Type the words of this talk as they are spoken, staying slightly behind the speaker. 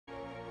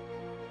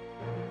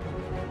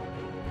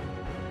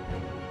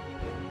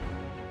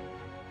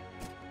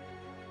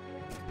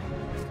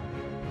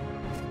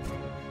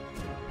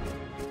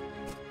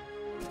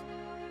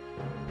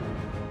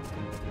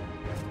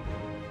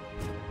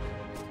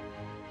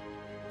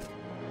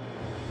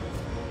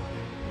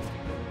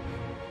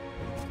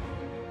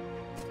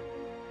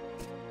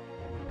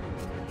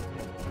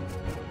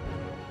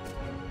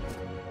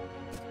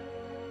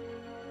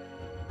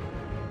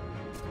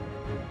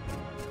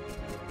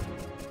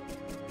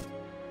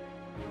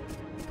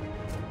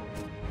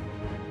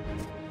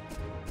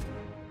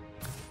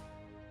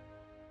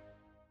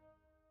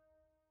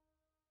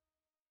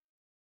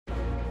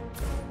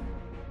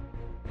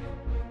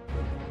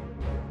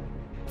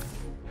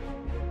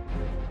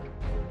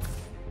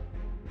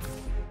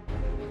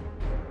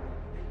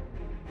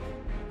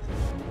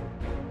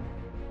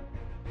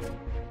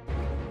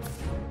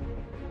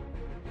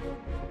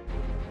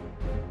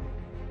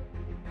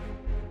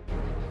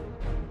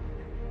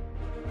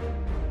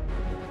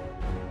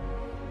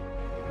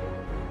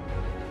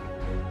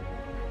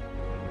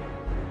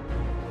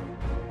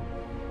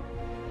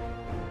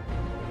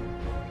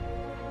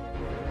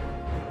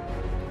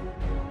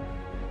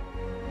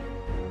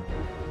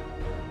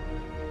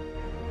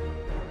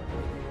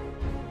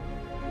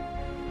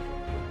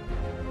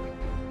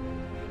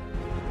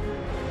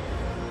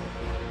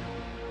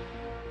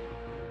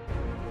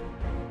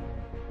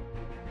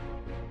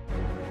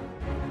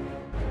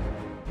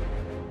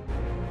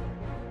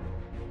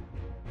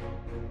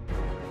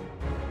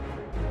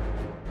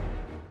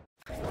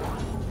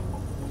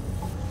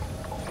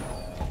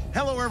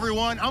Hello,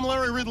 everyone. I'm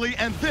Larry Ridley,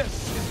 and this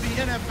is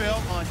the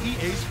NFL on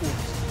EA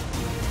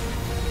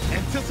Sports.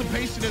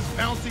 Anticipation is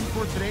bouncing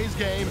for today's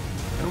game,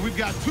 and we've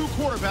got two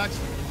quarterbacks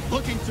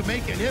looking to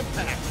make an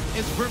impact.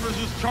 It's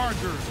Rivers'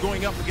 Chargers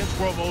going up against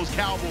Romo's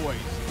Cowboys.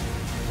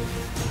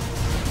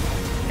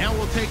 Now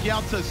we'll take you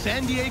out to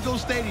San Diego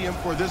Stadium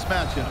for this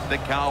matchup. The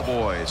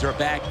Cowboys are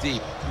back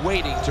deep,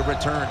 waiting to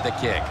return the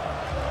kick.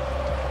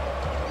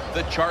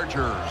 The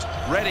Chargers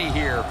ready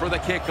here for the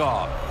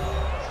kickoff.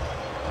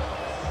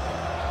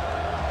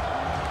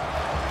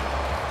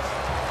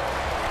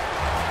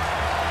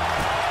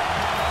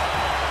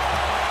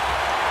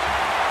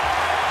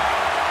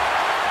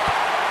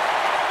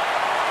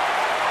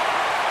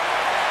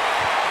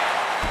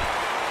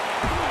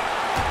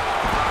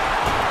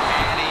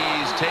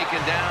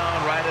 Taken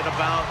down right at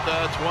about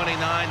the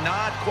 29,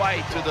 not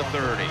quite to the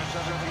 30.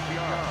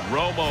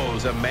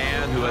 Romo's a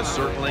man who has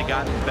certainly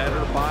gotten better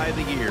by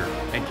the year.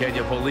 And can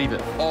you believe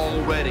it?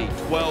 Already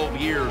 12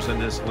 years in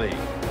this league.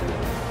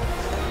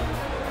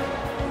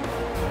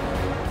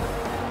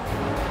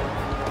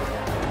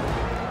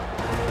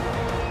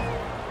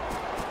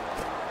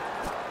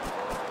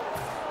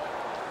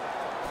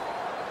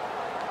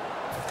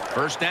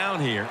 First down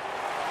here.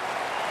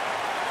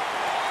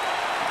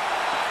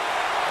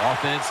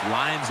 Offense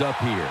lines up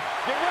here.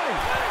 Get ready.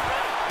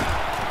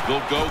 Will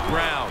go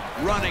ground,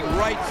 running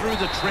right through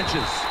the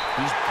trenches.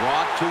 He's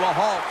brought to a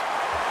halt.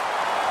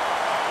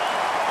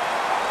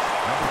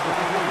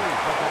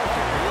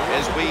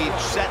 As we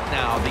set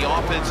now the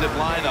offensive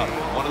lineup,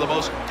 one of the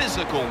most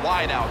physical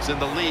wideouts in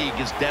the league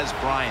is Des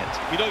Bryant.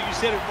 You know, you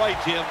said it right,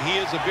 Jim. He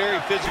is a very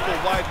physical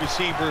wide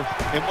receiver.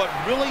 And what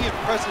really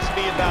impresses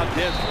me about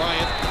Des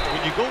Bryant,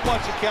 when you go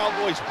watch the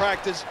Cowboys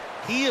practice,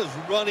 he is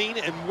running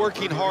and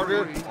working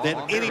harder than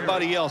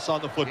anybody else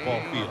on the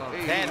football field.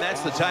 And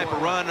that's the type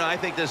of run I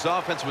think this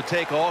offense would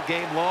take all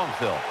game long,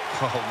 Phil.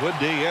 Oh, would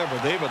they ever?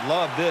 They would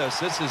love this.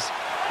 This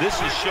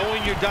is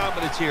showing your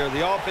dominance here.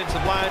 The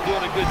offensive line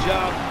doing a good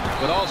job,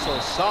 but also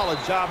a solid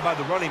job by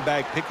the running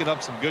back picking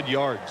up some good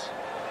yards.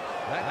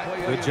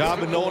 Good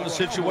job of knowing the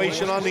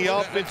situation on the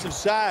offensive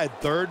side.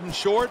 3rd and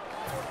short.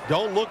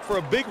 Don't look for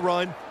a big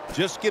run.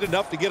 Just get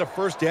enough to get a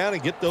first down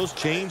and get those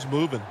chains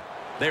moving.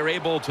 They're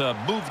able to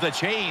move the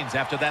chains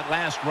after that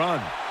last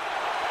run.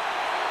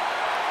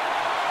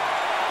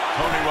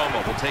 Tony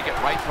Romo will take it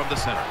right from the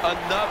center.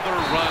 Another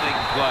running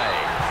play.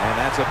 And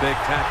that's a big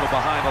tackle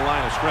behind the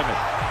line of scrimmage.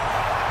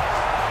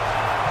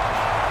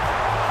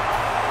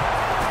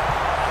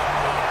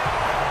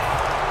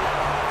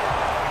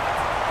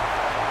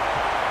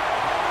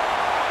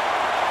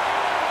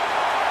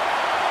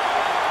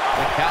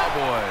 The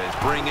Cowboys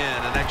bring in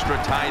an extra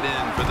tight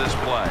end for this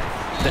play.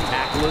 The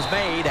tackle is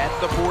made at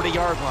the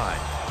 40-yard line.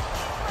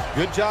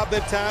 Good job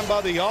that time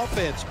by the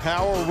offense.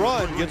 Power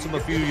run gets them a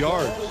few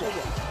yards.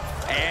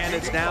 And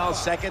it's now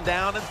 2nd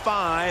down and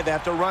 5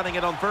 after running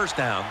it on 1st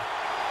down.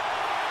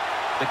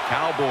 The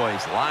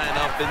Cowboys line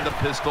up in the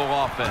pistol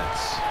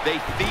offense. They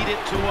feed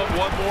it to him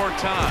one more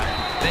time.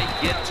 They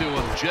get to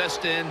him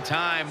just in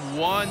time,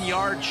 1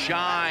 yard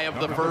shy of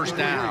the first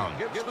down.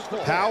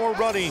 Power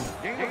running.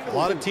 A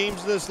lot of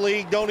teams in this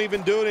league don't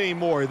even do it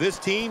anymore. This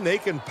team, they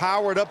can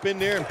power it up in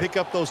there and pick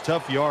up those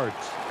tough yards.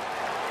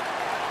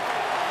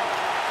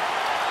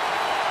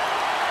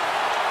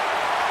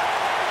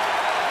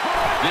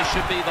 This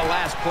should be the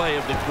last play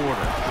of the quarter.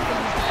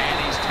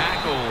 And he's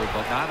tackled,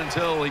 but not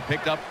until he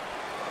picked up